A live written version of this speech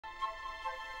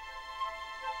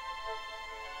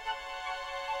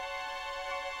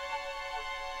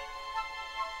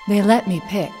They let me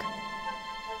pick.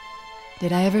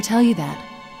 Did I ever tell you that?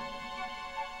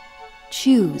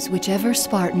 Choose whichever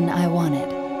Spartan I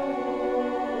wanted.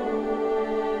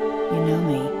 You know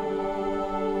me.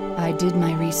 I did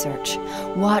my research,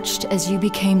 watched as you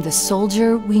became the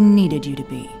soldier we needed you to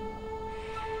be.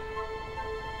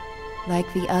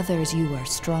 Like the others, you were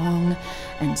strong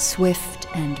and swift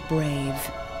and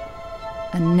brave.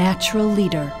 A natural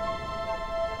leader.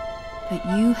 But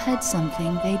you had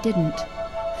something they didn't.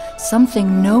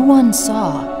 Something no one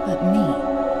saw but me.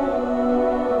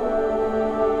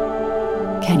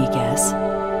 Can you guess?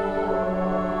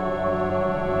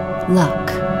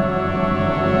 Luck.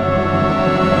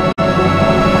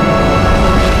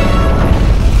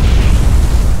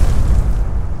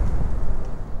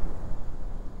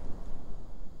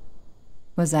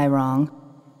 Was I wrong?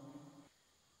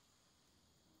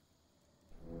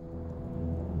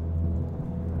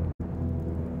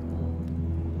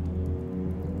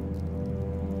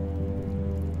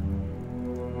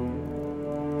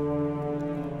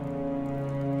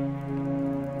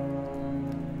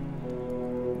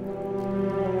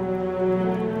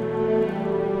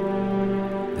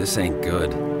 This ain't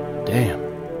good. Damn.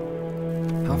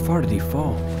 How far did he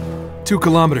fall? 2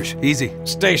 kilometers, easy.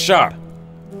 Stay sharp.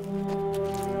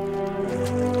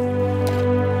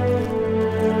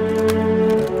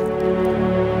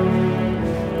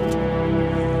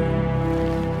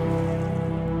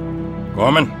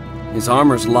 Gorman? His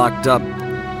armor's locked up.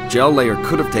 Gel layer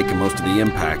could have taken most of the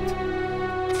impact.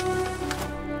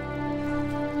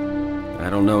 I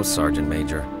don't know, Sergeant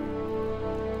Major.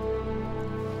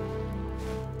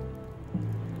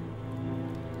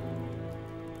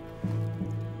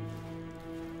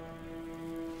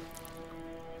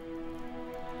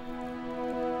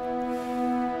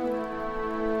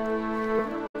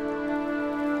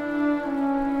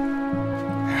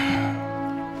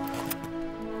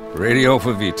 Radio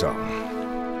for Vito.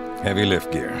 Heavy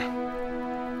lift gear.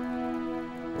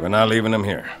 We're not leaving them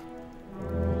here.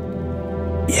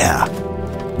 Yeah,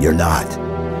 you're not.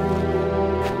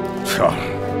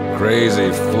 Oh,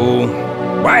 crazy fool.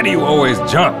 Why do you always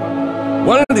jump?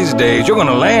 One of these days, you're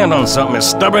gonna land on something as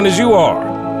stubborn as you are.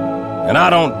 And I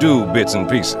don't do bits and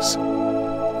pieces.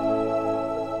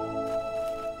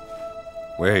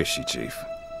 Where is she, Chief?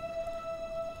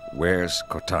 Where's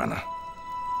Cortana?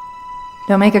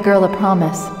 Don't make a girl a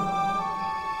promise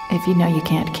if you know you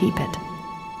can't keep it.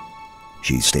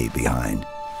 She stayed behind.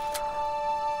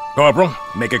 Corporal,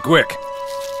 make it quick.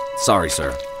 Sorry,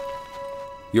 sir.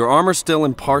 Your armor's still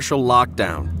in partial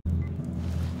lockdown.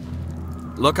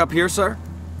 Look up here, sir.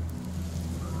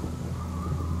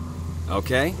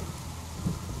 Okay.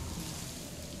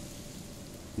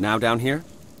 Now down here?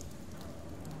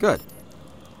 Good.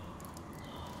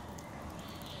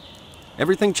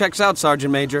 Everything checks out,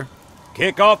 Sergeant Major.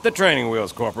 Kick off the training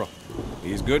wheels, Corporal.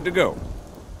 He's good to go.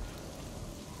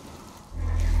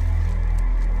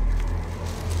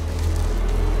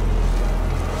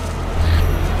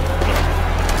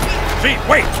 Chief,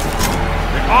 wait!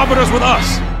 The Arbiter's with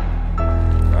us!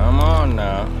 Come on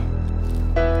now.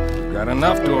 We've got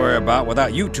enough to worry about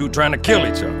without you two trying to kill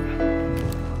each other.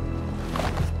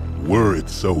 Were it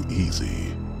so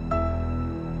easy.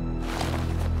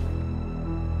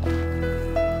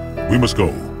 We must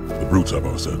go. The brutes have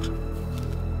our scent.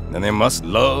 And they must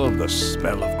love the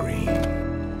smell of green.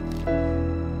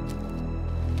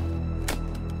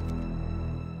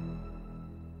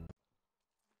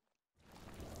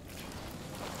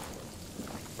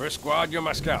 First squad, you're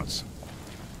my scouts.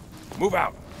 Move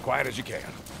out, quiet as you can.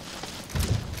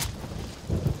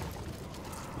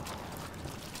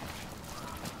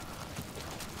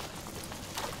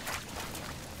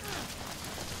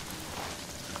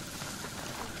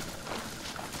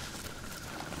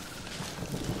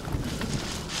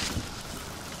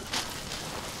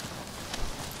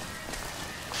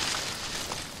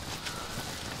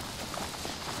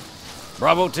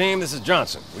 Bravo team, this is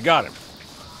Johnson. We got him.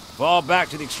 Fall back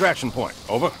to the extraction point.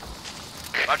 Over.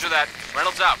 Roger that.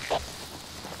 Reynolds out.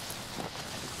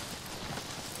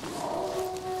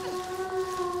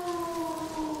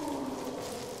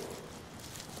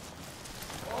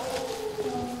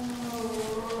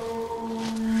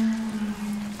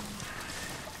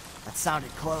 That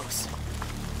sounded close.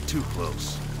 Too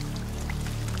close.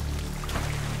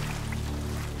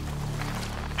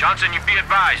 Johnson, you be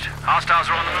advised. Hostiles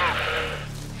are on the move.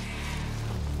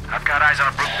 I've got eyes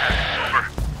on a brute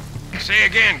path. Over. Say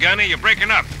again, Gunny. You're breaking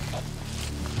up.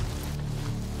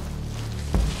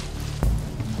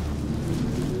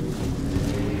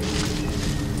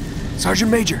 Sergeant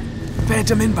Major,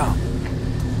 Phantom inbound.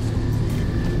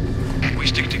 If we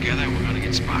stick together, we're gonna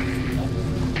get spotted.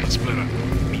 Let's split up.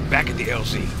 Meet back at the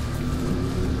LZ.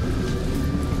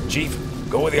 Chief,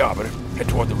 go with the Arbiter. Head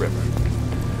toward the river.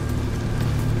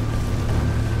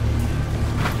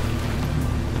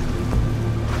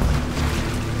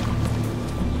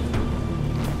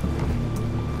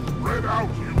 Spread out,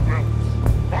 you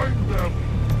whelps. Find them.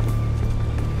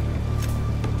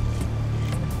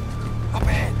 Up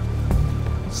ahead.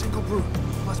 Single brute,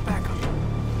 plus backup.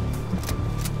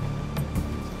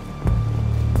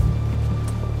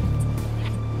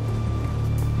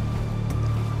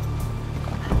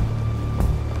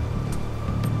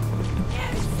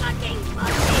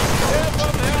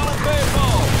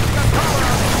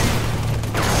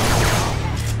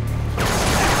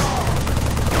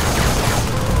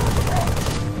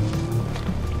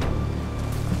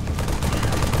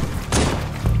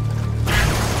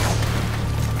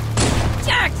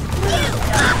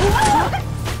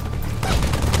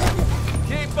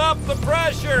 Keep up the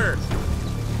pressure!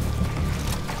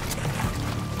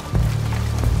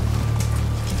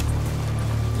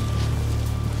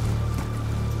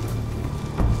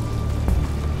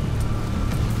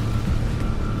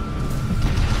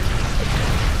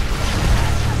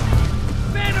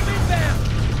 Phantom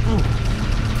inbound!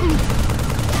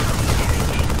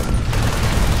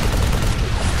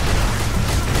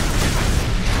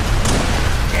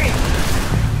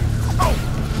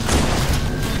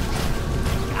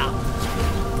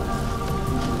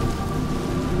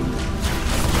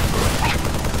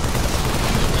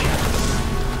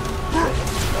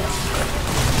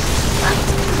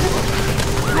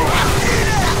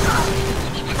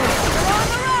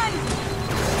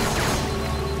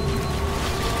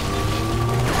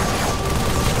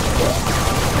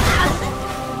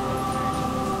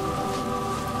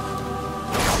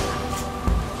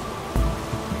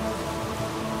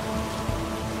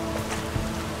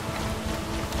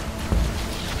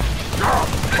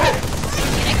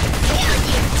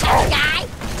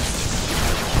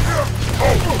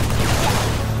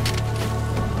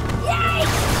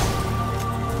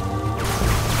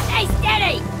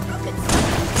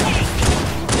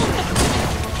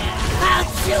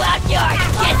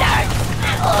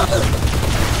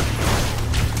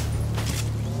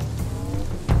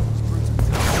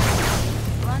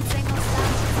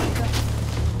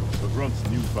 The Grunt's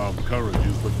newfound courage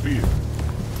is but fear.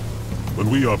 When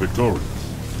we are victorious,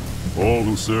 all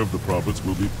who serve the prophets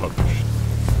will be punished.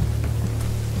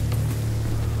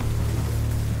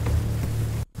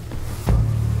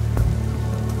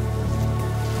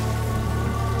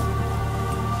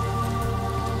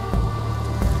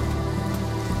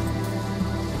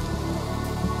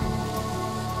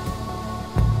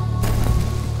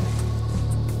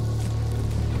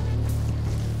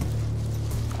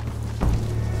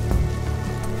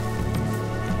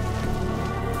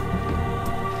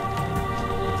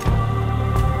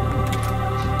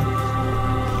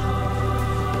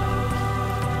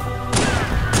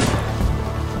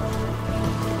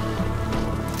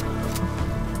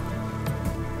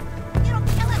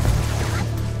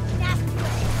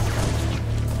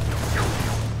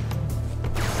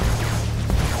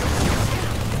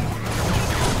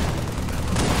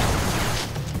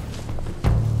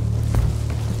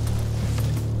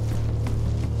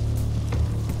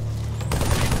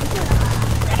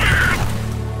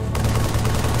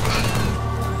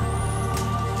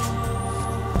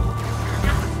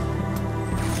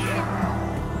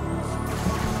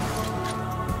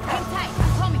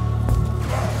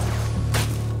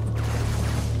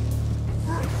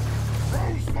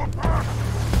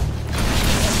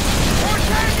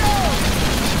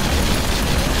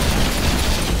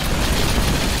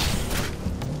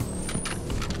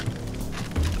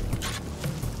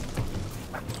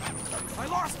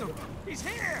 He's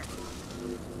here!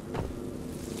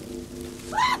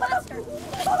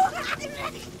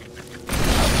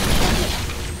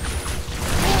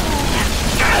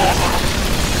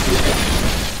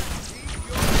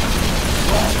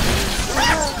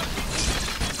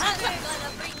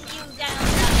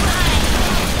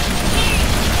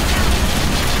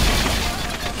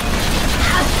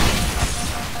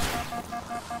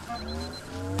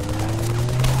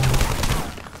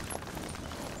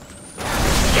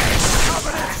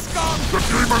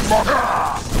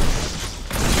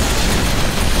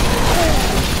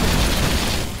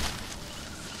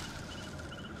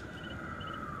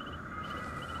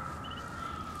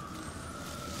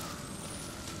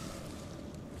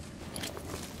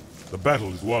 The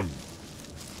battle is won.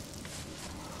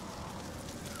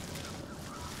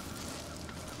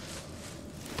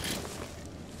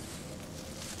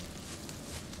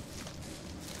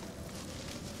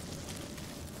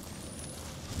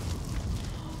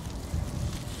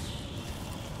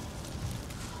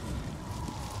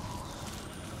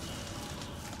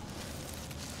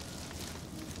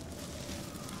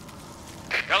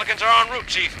 Pelicans are en route,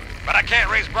 Chief, but I can't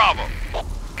raise Bravo.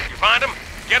 You find them,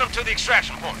 get them to the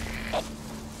extraction point.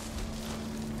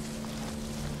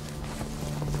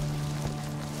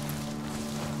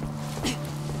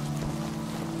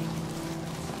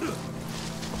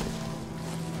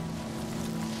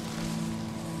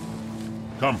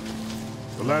 Come.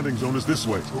 The landing zone is this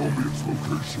way. Tell me its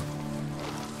location.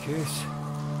 Kiss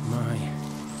my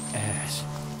ass.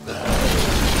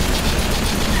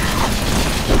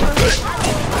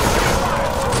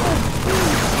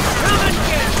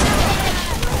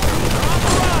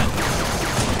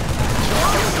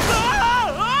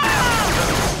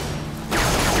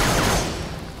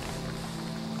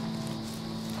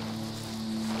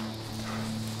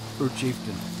 Brute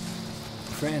Chieftain.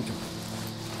 Phantom.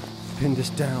 Pinned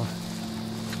us down.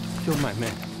 Killed my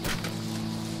men.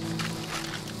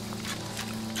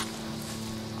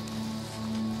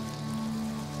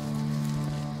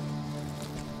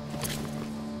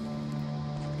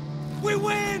 We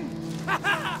win!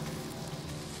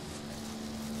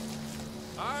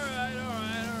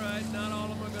 Alright. Not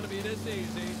all of them are gonna be this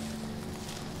easy.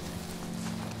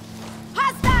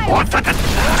 Hostile!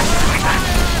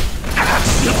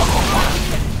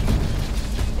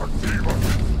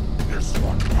 This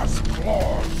one has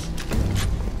claws.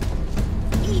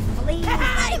 Eat, please. I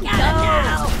got it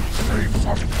now. Save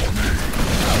some for me.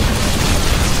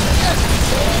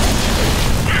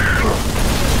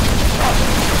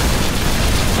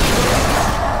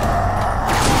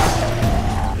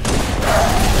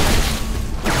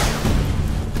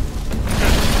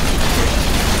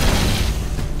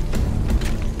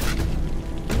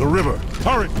 The river.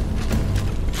 Hurry!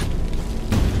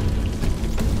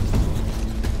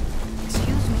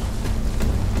 Excuse me.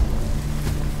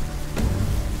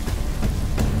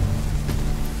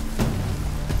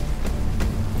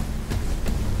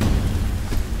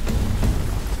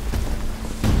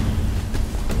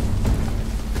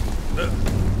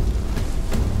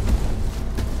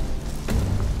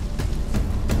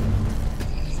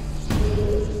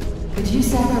 Could you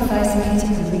sacrifice me to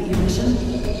complete your mission?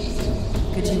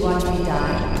 Could you watch me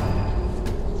die?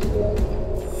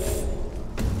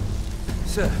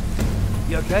 Sir,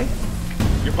 you okay?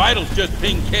 Your vitals just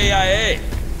pinged KIA.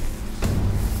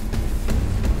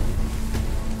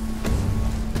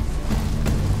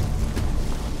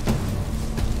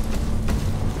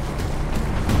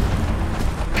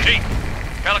 Chief,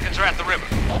 Pelicans are at the river.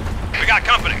 We got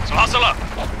company, so hustle up.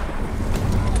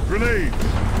 Grenades!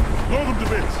 Blow them to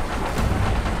bits!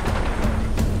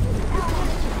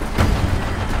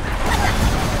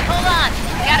 Hold on.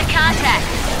 I got a contact.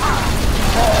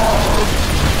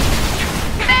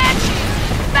 Bitch!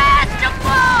 Fast to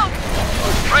move!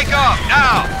 Break off,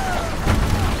 now!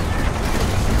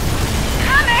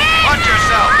 Come here! Watch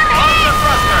yourself! Close the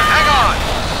thruster! Hang on!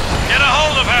 Get a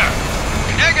hold of her!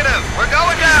 Negative! We're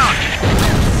going down!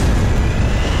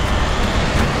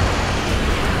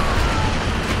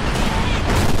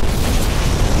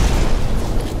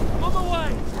 On the way!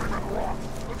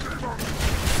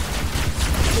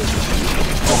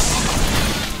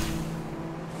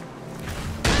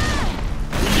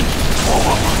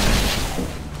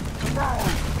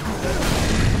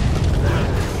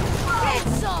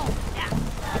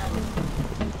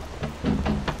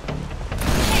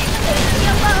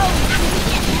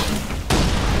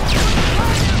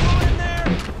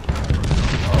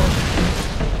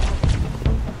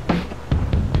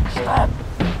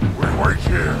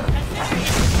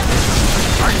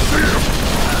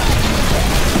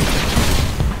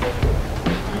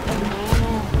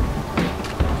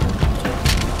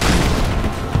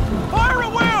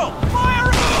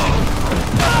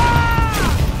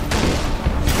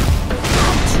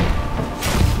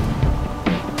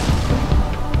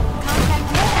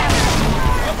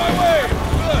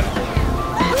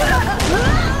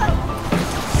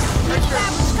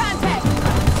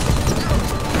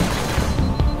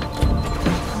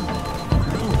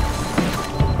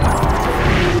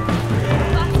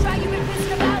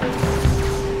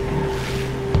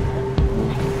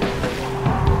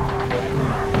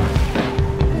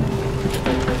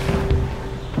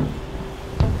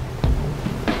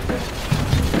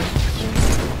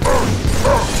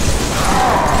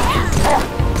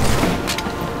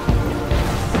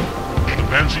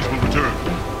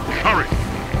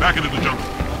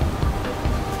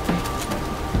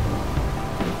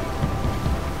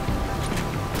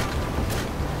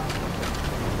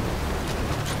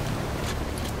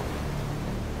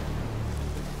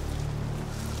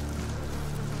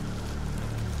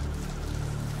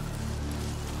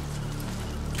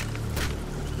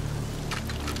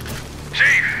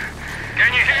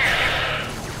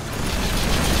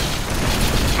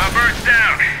 turrets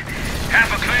down.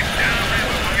 Half a click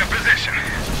downriver from your position.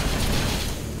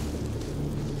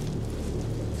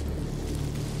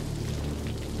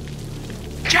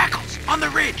 Jackals, on the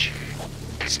ridge!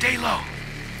 Stay low.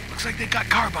 Looks like they got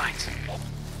carbines.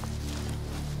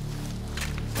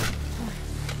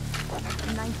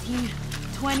 19,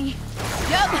 20.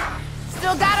 Yup!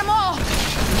 Still got them all!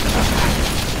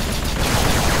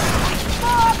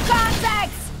 More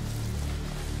contacts!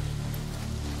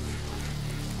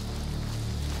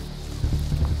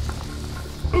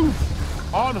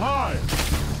 Oof! On high!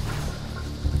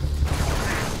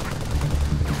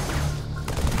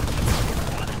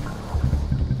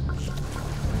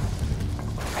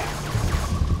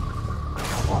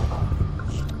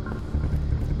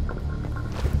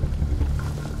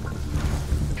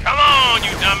 Come on,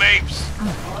 you dumb apes!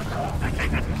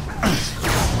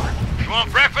 You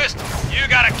want breakfast? You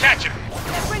gotta catch him!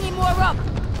 They're bringing more up!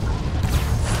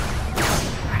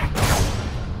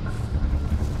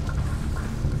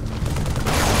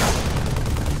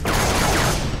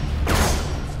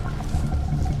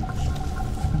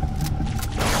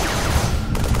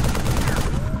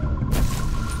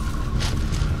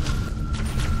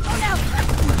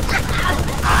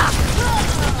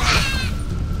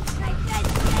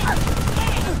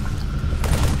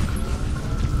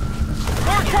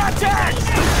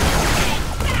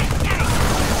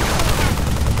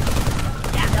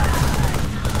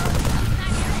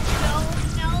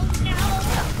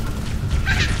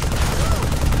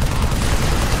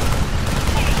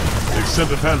 Send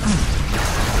a pen.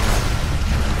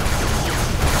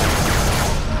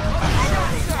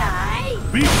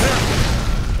 Be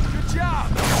careful. Good job!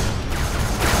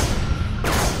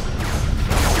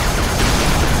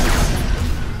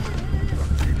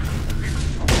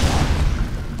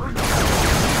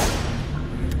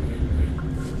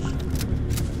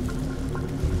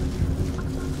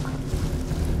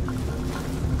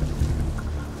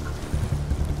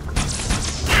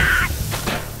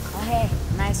 Oh, hey,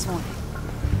 nice one.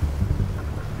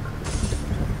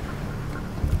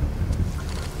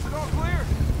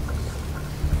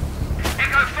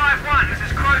 Echo 5-1, this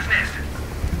is Crow's Nest.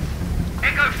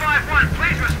 Echo 5-1,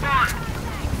 please respond.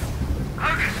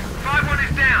 Hocus, 5-1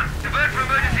 is down. Divert for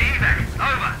emergency evac.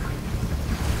 Over.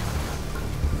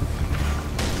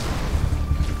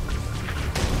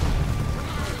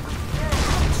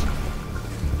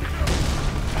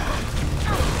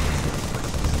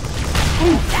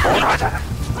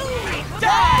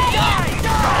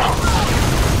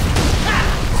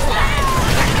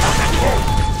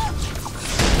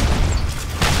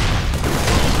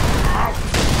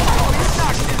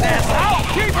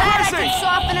 Keep Glad I pressing! can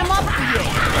soften him up for you.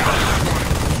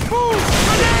 Move!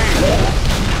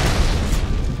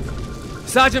 Grenade!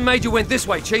 Sergeant Major went this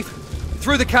way, Chief.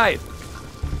 Through the cave.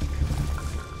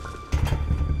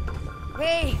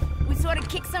 Hey, we sort of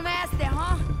kicked some ass there,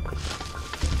 huh?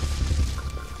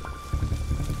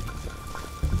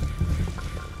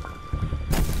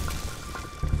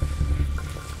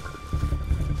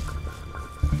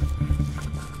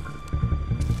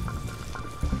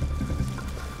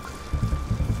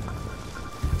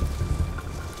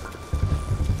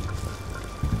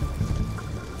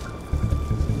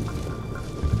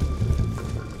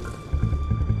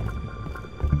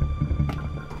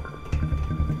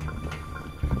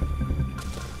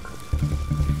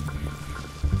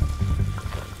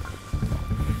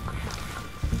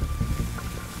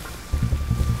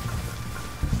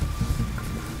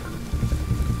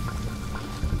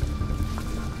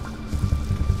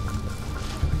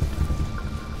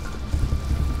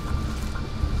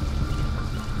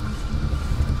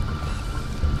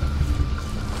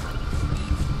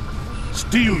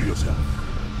 Steel yourself.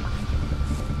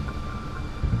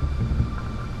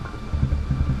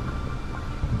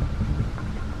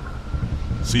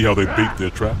 See how they bait their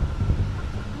trap?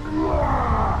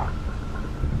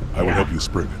 I will help you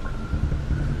spring it.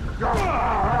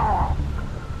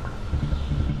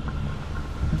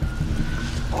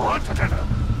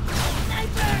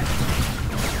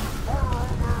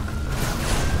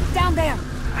 Down there!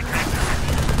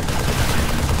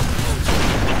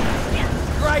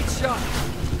 Great shot!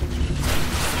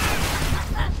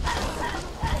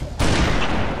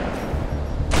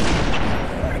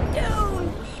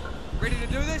 Dude! Ready to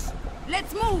do this?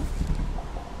 Let's move!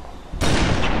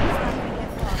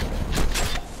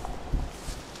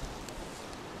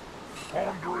 Hey,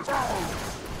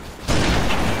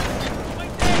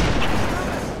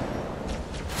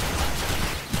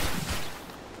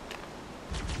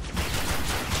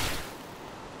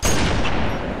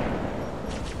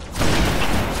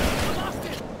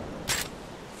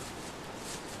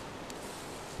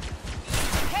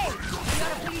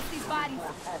 bodies.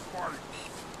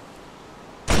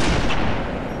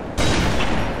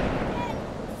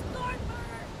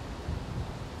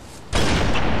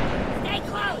 Stay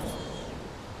close.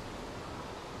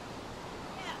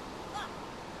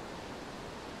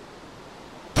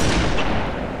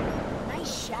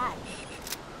 Nice shot.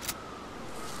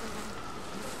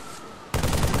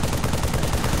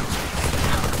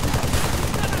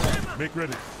 Make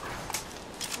ready.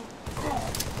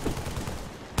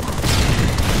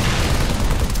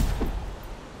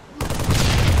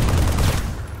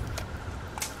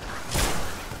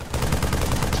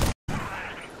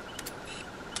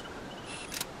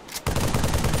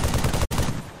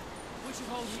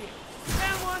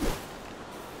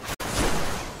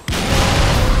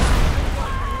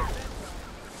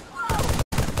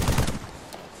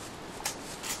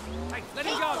 Let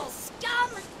me go. Scum.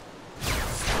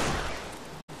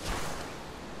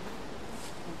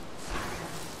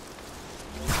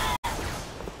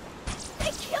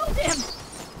 They killed him.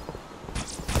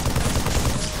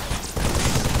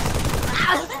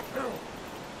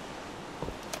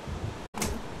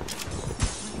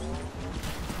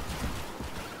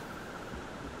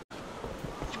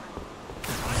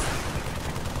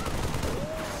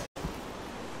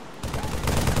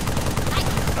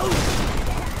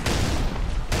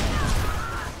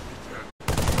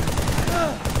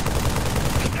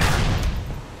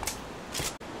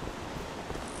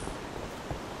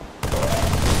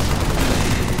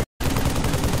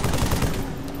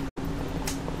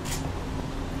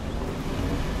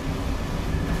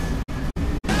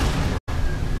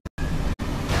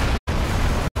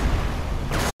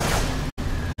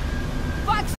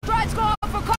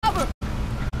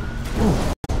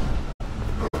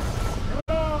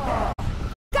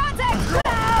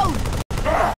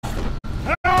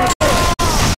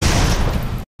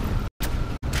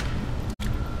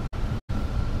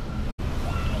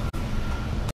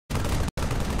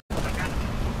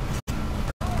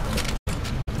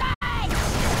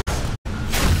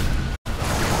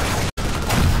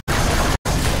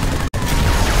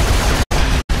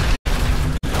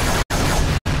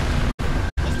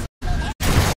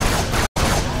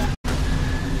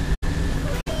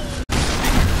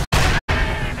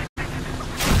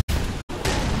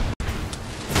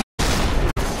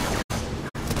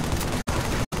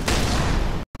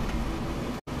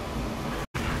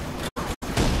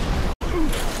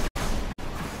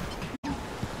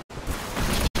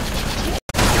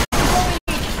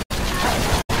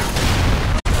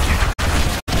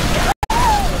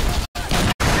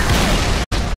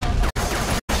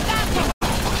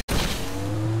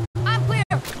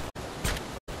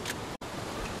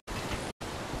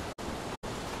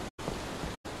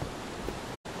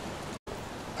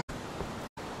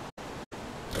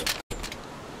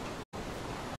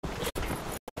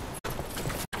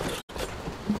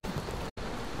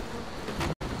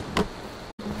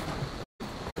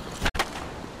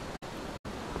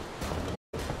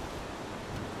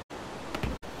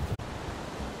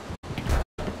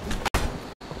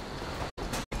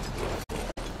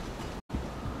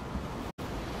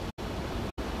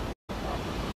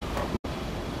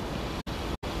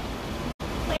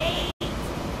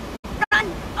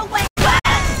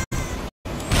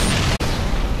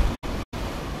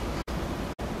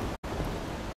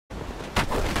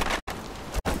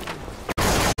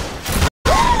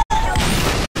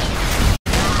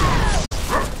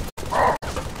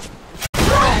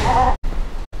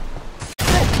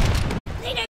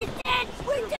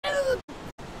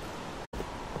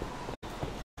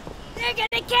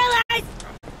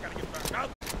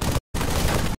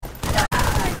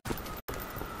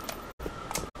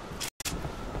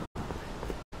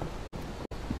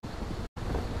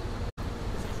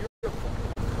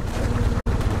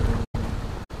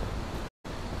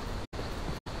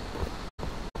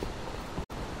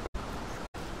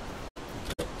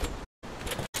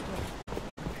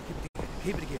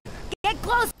 Keep it together. Get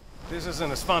close! This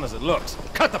isn't as fun as it looks.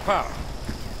 Cut the power!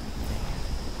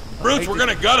 Brutes, we're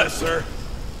gonna gut us, sir.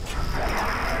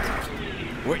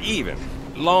 We're even,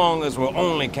 long as we're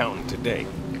only counting today.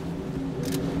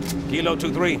 Kilo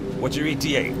 2-3, what's your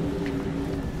ETA?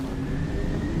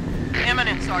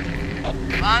 Imminent, Sergeant.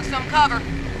 Find some cover.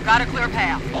 Got a clear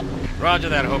path. Roger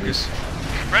that, Hocus.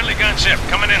 Friendly gunship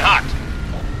coming in hot.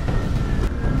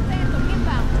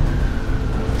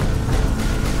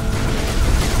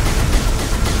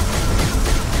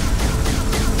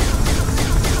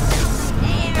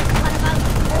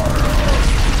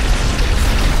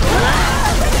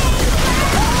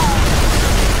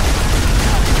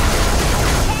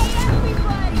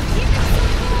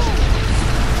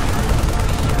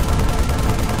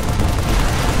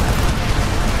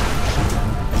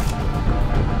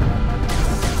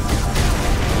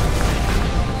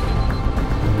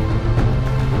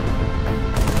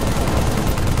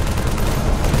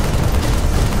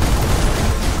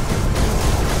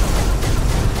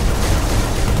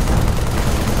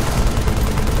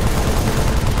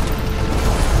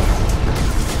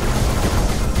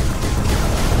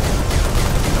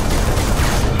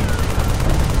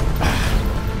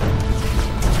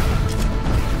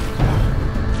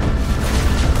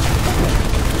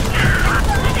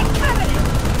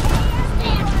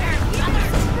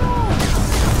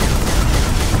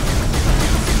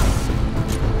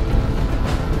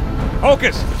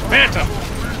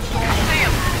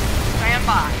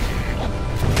 5.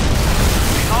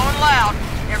 Going loud.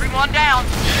 Everyone down.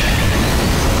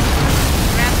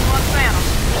 Advance 1 Phantom.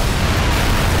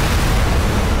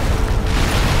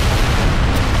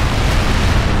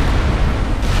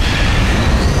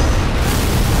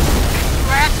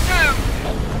 Rats 2.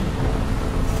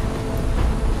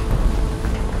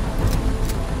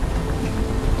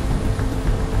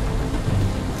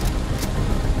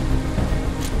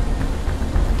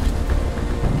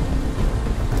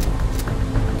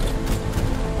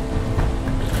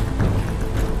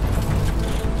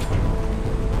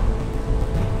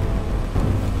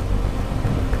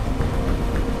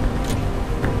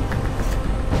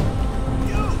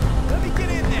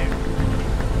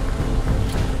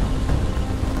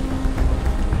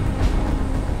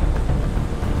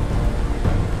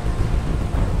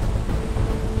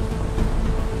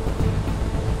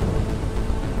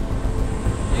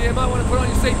 You might want to put on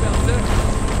your seatbelt, sir.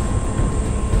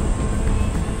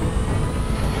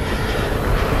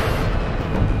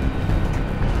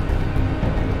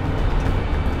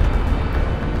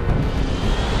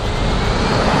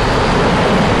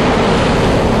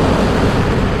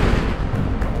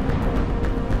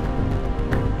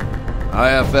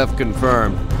 IFF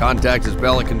confirmed. Contact is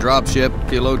Pelican dropship,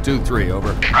 Kilo 23, over.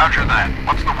 Roger that.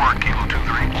 What's the word, Kilo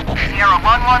 23? Sierra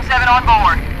 117 on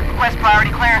board. Request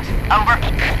priority clearance. Over.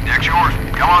 Deck's yours.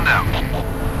 Come on down.